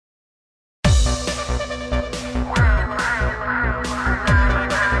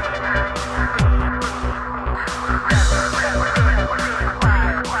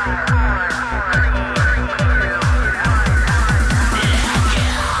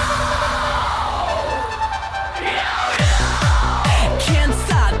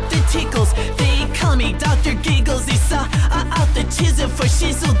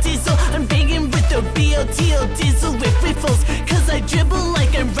deal, diesel with riffles, cause I dribble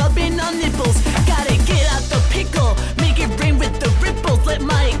like I'm rubbing on nipples. Gotta get out the pickle, make it rain with the ripples. Let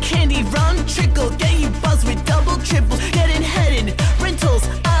my candy rum trickle, get you buzzed with double triples. Getting headed, rentals,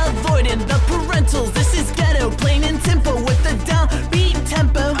 avoiding the parentals. This is ghetto, plain and simple, with the downbeat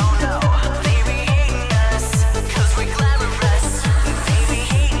tempo. Oh no, they be hating us, cause we glamorous. They be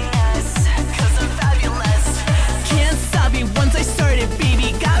hating us, cause I'm fabulous. Can't stop me once I started, baby,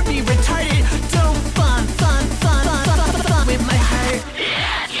 got me retarded. Don't fun with my heart.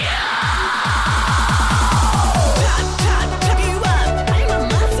 Chop you up, I'm a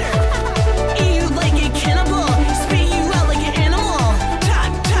monster. Eat you like a cannibal, spit you out like an animal.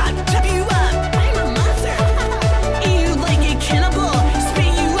 Chop you up, I'm a monster. Eat you like a cannibal,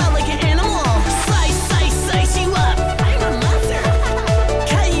 spit you out like an animal. Slice you up, I'm a monster.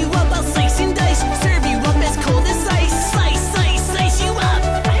 Cut you up, I'll slice and dice, serve you up as cold as ice. Slice you up,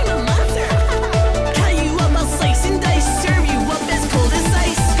 I'm a monster. Cut you up, I'll slice and dice, serve you up as cold as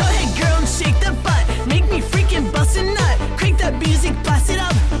ice. Go ahead, girl, and shake the butt, make me freaking bust a nut. Crank that music, blast it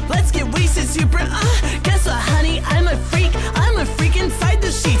up, let's get wasted, super. Guess what, honey? I'm a freak inside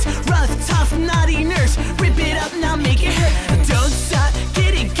the sheets. Rough, tough, naughty nurse, rip it up now, make it hurt. Don't stop,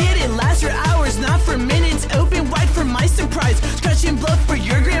 get it, last for hours, not for minutes. Open wide for my surprise, stretching blood for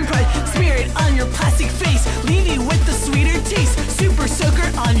your grand pride. Smear it on your plastic face, leave you with the sweeter taste. Super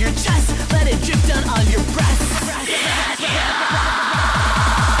soaker on your chest, let it drip down on your breast.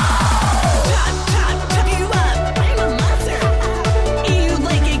 Chop you up, I'm a monster. Eat you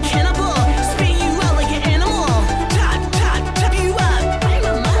like a cannibal, spit you out like an animal. Chop you up, I'm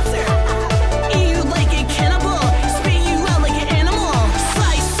a monster. Eat you like a cannibal, spit you out like an animal.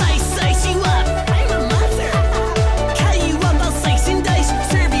 Slice you up, I'm a monster. Cut you up, I'll slice and dice,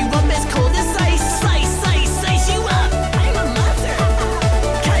 serve you up as cold as ice. Slice you up, I'm a monster.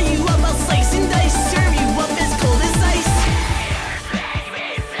 Cut you up, I'll slice and dice, serve you up as cold as ice.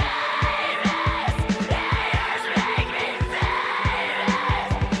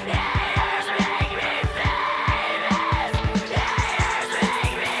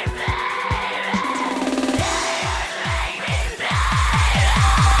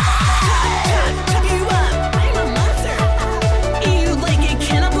 Chop you up, I'm a monster. Eat you like a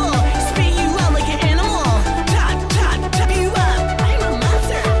cannibal, spit you out like an animal. Chop you up, I'm a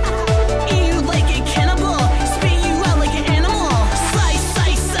monster. Eat you like a cannibal, spit you out like an animal.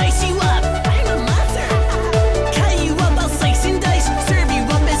 Slice you up, I'm a monster. Cut you up, I'll slice and dice, serve you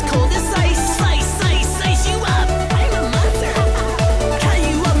up as cold as ice. Slice you up, I'm a monster. Cut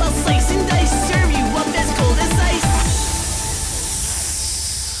you up, I'll slice and dice, serve you up as cold as ice.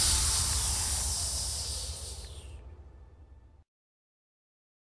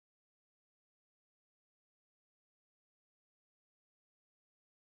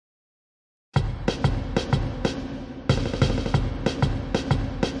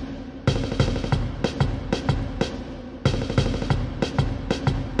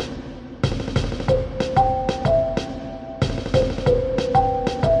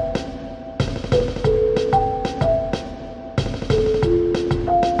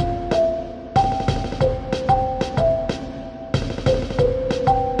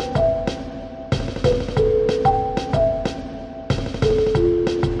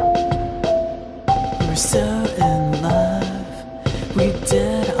 We're so in love, we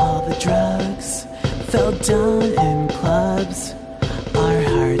did all the drugs, fell down in clubs. Our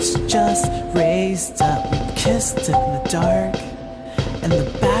hearts just raised up, we kissed in the dark. In the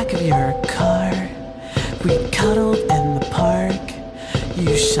back of your car, we cuddled in the park.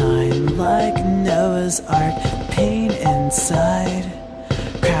 You shine like Noah's Ark, pain inside,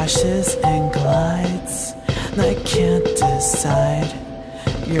 crashes and glides, and I can't decide.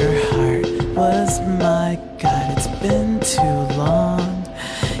 Your heart was my guide, it's been too long.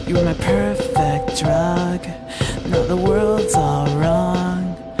 You were my perfect drug, now the world's all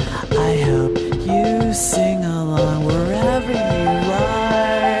wrong. I hope you sing along wherever you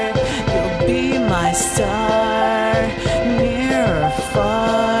are. You'll be my star, near or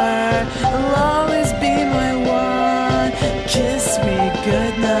far. You'll always be my one. Kiss me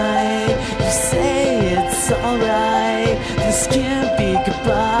goodnight, you say it's alright. This can't be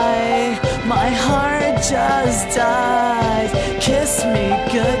goodbye, my heart just dies. Kiss me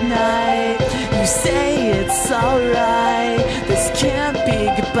goodnight, you say it's alright. This can't be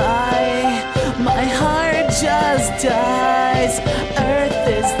goodbye, my heart just dies. Earth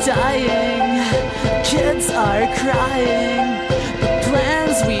is dying, kids are crying. The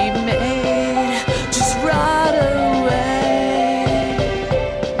plans we made just rot away.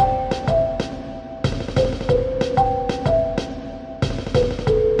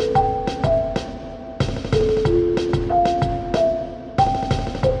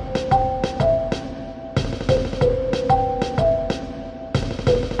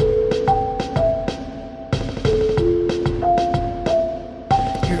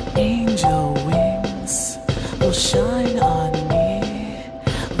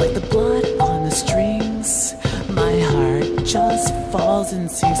 just falls and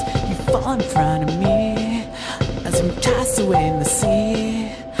sinks. You fall in front of me as I'm cast away in the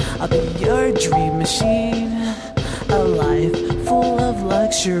sea. I'll be your dream machine, a life full of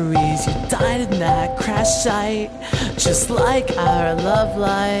luxuries. You died in that crash site, just like our love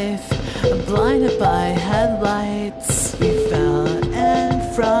life, blinded by headlights. We fell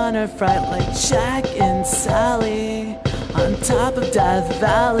in front of fright like Jack and Sally, on top of Death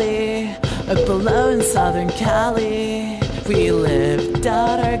Valley, or below in Southern Cali. We lived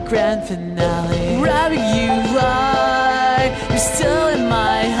out our grand finale. Wherever you are, you're still in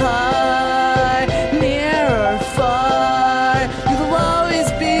my heart, near or far. You will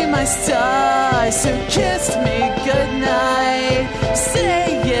always be my star. So kiss me goodnight,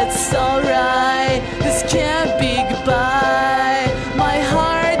 say it's alright. This can't be goodbye. My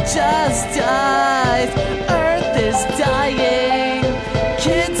heart just dies. Earth is dying,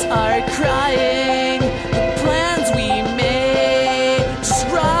 kids are crying. The plans we made just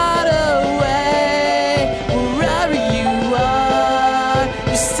rot away. Wherever you are,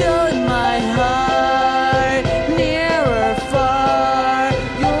 you're still in my heart, near or far.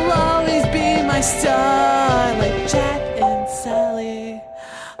 You'll always be my star, like Jack and Sally,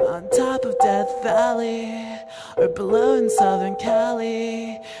 on top of Death Valley, or below in Southern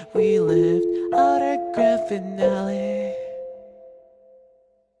Cali. We lived out our grand finale.